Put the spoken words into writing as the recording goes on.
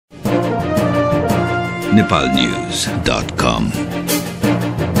nepalnews.com.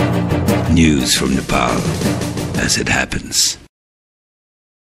 News from Nepal as it happens.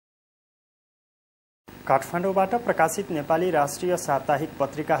 काठमाडौँबाट प्रकाशित नेपाली राष्ट्रिय साप्ताहिक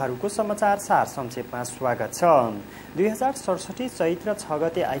पत्रिकाहरूको समाचार सार संक्षेपमा स्वागत छ। 2067 चैत्र 6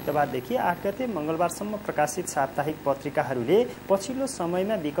 गते आइतबारदेखि 8 गते मंगलबारसम्म प्रकाशित साप्ताहिक पत्रिकाहरूले पछिल्लो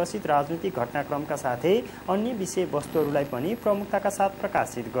समयमा विकसित राजनीतिक घटनाक्रमका साथै अन्य विषयवस्तुहरूलाई पनि प्रमुखताका साथ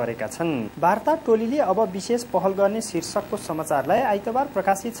प्रकाशित गरेका छन्। वार्ता टोलीले अब विशेष पहल गर्ने शीर्षकको समाचारलाई आइतबार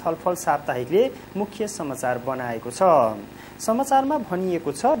प्रकाशित छलफल साप्ताहिकले मुख्य समाचार बनाएको छ। समाचारमा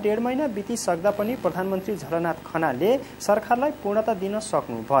भनिएको छ, 1.5 महिना बितिसक्दा पनि प्रधानमन्त्री झलनाथ खनालले सरकारलाई पूर्णता दिन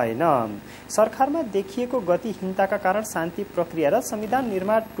सक्नु भएन। सरकारमा देखिएको गतिहीनताका कारण शान्ति प्रक्रिया र संविधान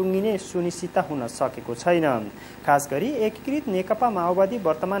निर्माण टुङ्गिने सुनिश्चितता हुन सकेको छैन। खास गरी एकीकृत नेकपा माओवादी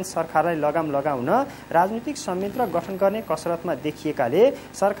वर्तमान सरकारलाई लगाम लगाउन राजनीतिक संयन्त्र गठन गर्ने कसरतमा देखिएकाले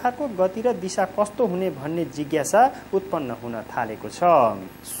सरकारको गति र दिशा कस्तो हुने भन्ने जिज्ञासा उत्पन्न हुन थालेको छ।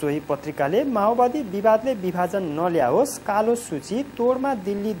 सोही पत्रिकाले माओवादी विवादले विभाजन नल्याओस्, कालो सूची तोडमा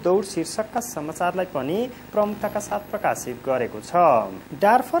दिल्ली दौड शीर्षकका समाचारलाई पनि प्रमुखताका साथ प्रकाशित गरेको छ।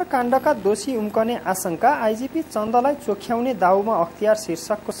 डारफर काण्डका दोषी उम्कने आशंका, आइजिपी चन्दलाई चोख्याउने दाउमा अख्तियार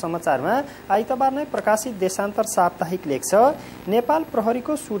शीर्षकको समाचारमा आइतबार नै प्रकाशित देशान्तर साप्ताहिक लेख्छ, नेपाल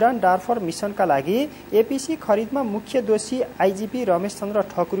प्रहरीको सुडान डारफर मिसनका लागि एपीसी खरिदमा मुख्य दोषी आइजिपी रमेश चन्द्र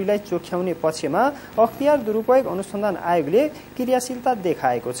ठकुरीलाई चोख्याउने पक्षमा अख्तियार दुरुपयोग अनुसन्धान आयोगले क्रियाशीलता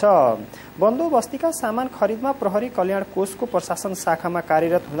देखाएको छ। बन्दोबस्तीका सामान खरिदमा प्रहरी कल्याण कोषको प्रशासन शाखामा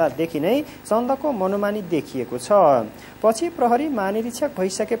कार्यरत हुँदादेखि नै चन्दको मनोमानी देखिएको छ। पछि प्रहरी महानिरीक्षक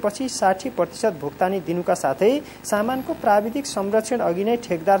भइसकेपछि 60% भुक्तानी दिनुका साथै सामानको प्राविधिक संरक्षण अघि नै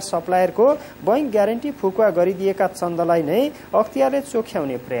ठेकदार सप्लायरको बैंक ग्यारेन्टी फुकुवा गरिदिएका चन्दलाई नै अख्तियारले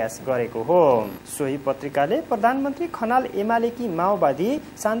चोख्याउने प्रयास गरेको हो। सोही पत्रिकाले प्रधानमन्त्री खनाल एमालेकी माओवादी,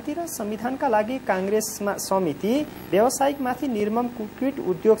 शान्ति र संविधानका लागि कांग्रेसमा समिति, व्यावसायिकमाथि निर्मम कुटपिट,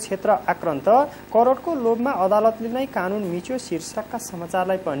 उद्योग क्षेत्र आक्रान्त, करोडको लोभमा अदालतले नै कानून मिच्यो शीर्षकका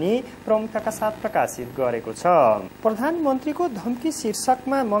समाचारलाई पनि प्रमुखताका साथ प्रकाशित गरेको छ। प्रधानमन्त्रीको धम्की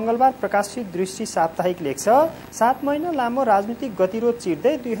शीर्षकमा मंगलबार प्रकाशित दृष्टि साप्ताहिक लेख्छ, 7 महिना लामो राजनीतिक गतिरोध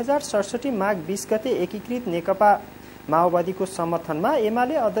चिर्दै 2067 माघ 20 गते एकीकृत नेकपा माओवादीको समर्थनमा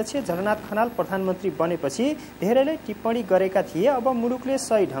एमाले अध्यक्ष झलनाथ खनाल प्रधानमन्त्री बनेपछि धेरैले टिप्पणी गरेका थिए। अब मुलुकले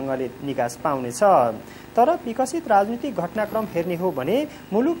सही ढंगले निकास पाउनेछ। तर विकसित राजनीतिक घटनाक्रम हेर्ने हो भने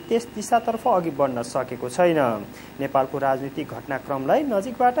मुलुक त्यस दिशातर्फ अघि बढ्न सकेको छैन। नेपालको राजनीतिक घटनाक्रमलाई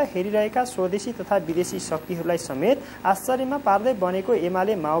नजिकबाट हेरिरहेका स्वदेशी तथा विदेशी शक्तिहरूलाई समेत आश्चर्यमा पार्दै बनेको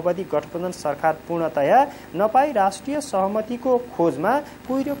एमाले माओवादी गठबन्धन सरकार पूर्णतया नपाई राष्ट्रिय सहमतिको खोजमा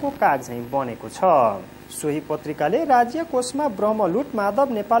कुहिरोको काग झैं बनेको छ। सोही पत्रिकाले राज्य कोषमा ब्रह्मलुट,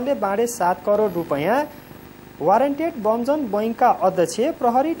 माधव नेपालले बाँडे 7 करोड रुपैयाँ, वारेन्टेड बमजन बैंकका अध्यक्ष,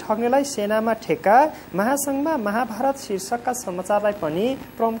 प्रहरी ठग्नेलाई सेनामा ठेक्का, महासंघमा महाभारत शीर्षकका समाचारलाई पनि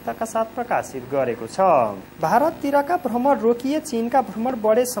प्रमुखताका साथ प्रकाशित गरेको छ। भारततिरका भ्रमण रोकिए, चीनका भ्रमण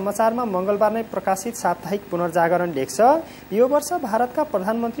बढे समाचारमा मंगलबार नै प्रकाशित साप्ताहिक पुनर्जागरण लेख्छ, यो वर्ष भारतका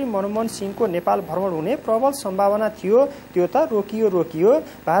प्रधानमन्त्री मनमोहन सिंहको नेपाल भ्रमण हुने प्रबल सम्भावना थियो, त्यो त रोकियो।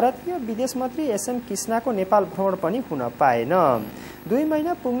 भारतीय विदेश मन्त्री एसएम कृष्णको नेपाल भ्रमण पनि हुन पाएन। 2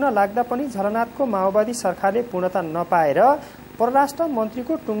 महिना पुग्न लाग्दा पनि झलनाथको माओवादी सरकारले पूर्णता नपाएर परराष्ट्र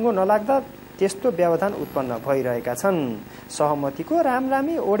मन्त्रीको टुङ्गो नलाग्दा त्यस्तो व्यवधान उत्पन्न भइरहेका छन्। सहमतिको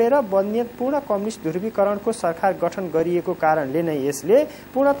रामरामी ओढेर बन्दियतपूर्ण कम्युनिस्ट ध्रुवीकरणको सरकार गठन गरिएको कारणले नै यसले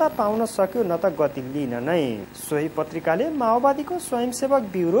पूर्णता पाउन सक्यो, न त गति लिन नै। सोही पत्रिकाले माओवादीको स्वयंसेवक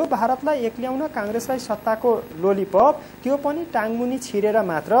ब्युरो, भारतलाई एक्ल्याउन कांग्रेसलाई सत्ताको लोलीपप, त्यो पनि टाङमुनि छिरेर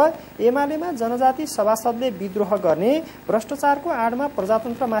मात्र, एमालेमा जनजाति सभासदले विद्रोह गर्ने, भ्रष्टाचारको आडमा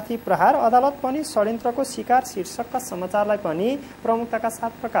प्रजातन्त्रमाथि प्रहार, अदालत पनि षड्यन्त्रको शिकार शीर्षकका समाचारलाई पनि प्रमुखताका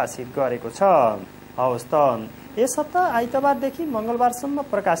साथ प्रकाशित गरेको छ। हवस् त, यस हप्ता आइतबारदेखि मंगलबारसम्म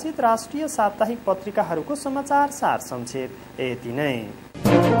प्रकाशित राष्ट्रिय साप्ताहिक पत्रिकाहरूको समाचार सार संक्षेप यति नै।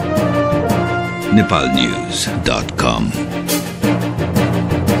 nepalnews.com.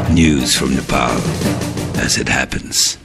 News from Nepal as it happens.